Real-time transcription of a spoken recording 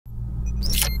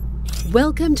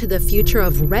Welcome to the future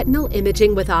of retinal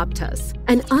imaging with Optos,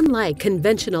 and unlike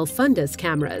conventional fundus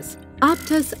cameras,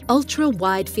 Optos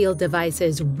ultra-widefield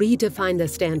devices redefine the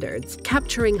standards,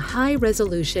 capturing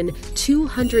high-resolution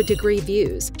 200-degree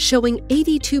views, showing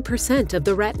 82% of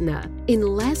the retina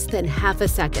in less than half a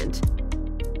second.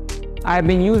 I've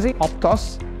been using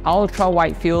Optos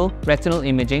ultra-widefield retinal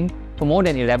imaging for more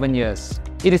than 11 years.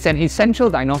 It is an essential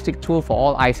diagnostic tool for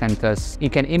all eye centers.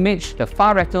 It can image the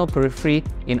far retinal periphery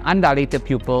in undilated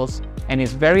pupils and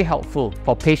is very helpful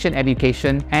for patient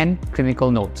education and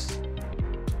clinical notes.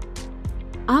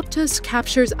 Optos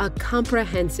captures a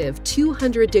comprehensive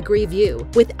 200-degree view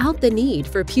without the need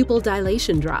for pupil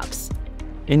dilation drops.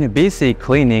 In a busy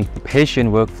clinic, the patient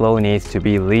workflow needs to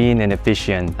be lean and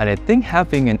efficient, and I think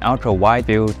having an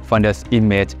ultra-wide-field fundus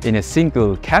image in a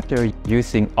single capture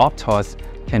using Optos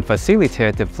can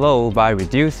facilitate the flow by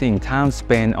reducing time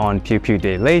spent on pupil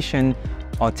dilation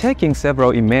or taking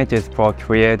several images for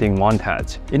creating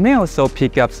montage. It may also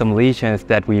pick up some lesions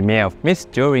that we may have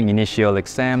missed during initial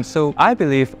exam, so I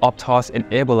believe Optos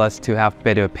enable us to have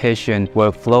better patient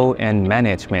workflow and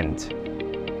management.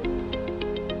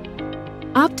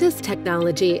 Optos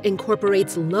technology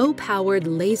incorporates low-powered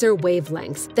laser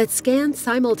wavelengths that scan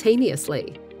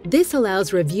simultaneously. This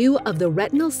allows review of the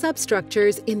retinal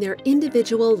substructures in their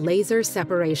individual laser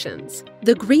separations.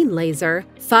 The green laser,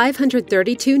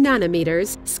 532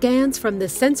 nanometers, scans from the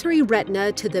sensory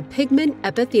retina to the pigment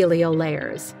epithelial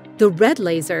layers. The red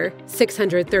laser,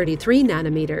 633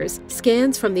 nanometers,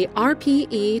 scans from the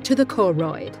RPE to the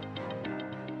choroid.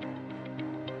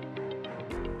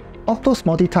 Optos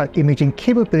multi-type imaging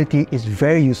capability is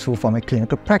very useful for my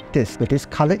clinical practice. With this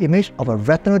color image of a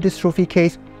retinal dystrophy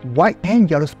case, white and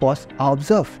yellow spots are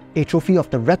observed. Atrophy of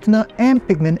the retina and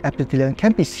pigment epithelium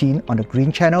can be seen on the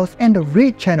green channels, and the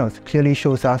red channels clearly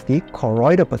shows us the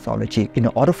choroidal pathology. In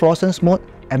the autofluorescence mode,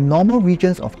 abnormal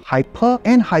regions of hyper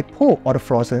and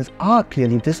hypoautofluorescence are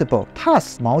clearly visible.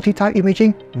 Thus, multi-type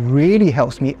imaging really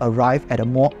helps me arrive at a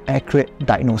more accurate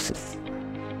diagnosis.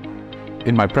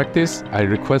 In my practice, I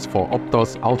request for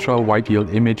Optos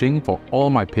ultra-widefield imaging for all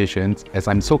my patients as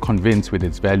I'm so convinced with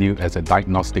its value as a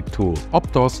diagnostic tool.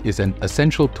 Optos is an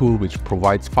essential tool which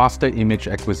provides faster image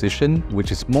acquisition,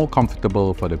 which is more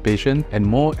comfortable for the patient, and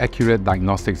more accurate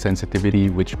diagnostic sensitivity,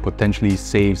 which potentially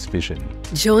saves vision.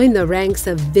 Join the ranks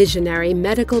of visionary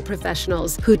medical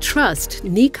professionals who trust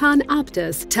Nikon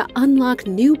Optos to unlock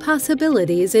new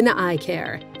possibilities in eye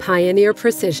care. Pioneer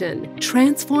precision.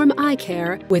 Transform eye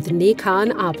care with Nikon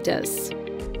Optos.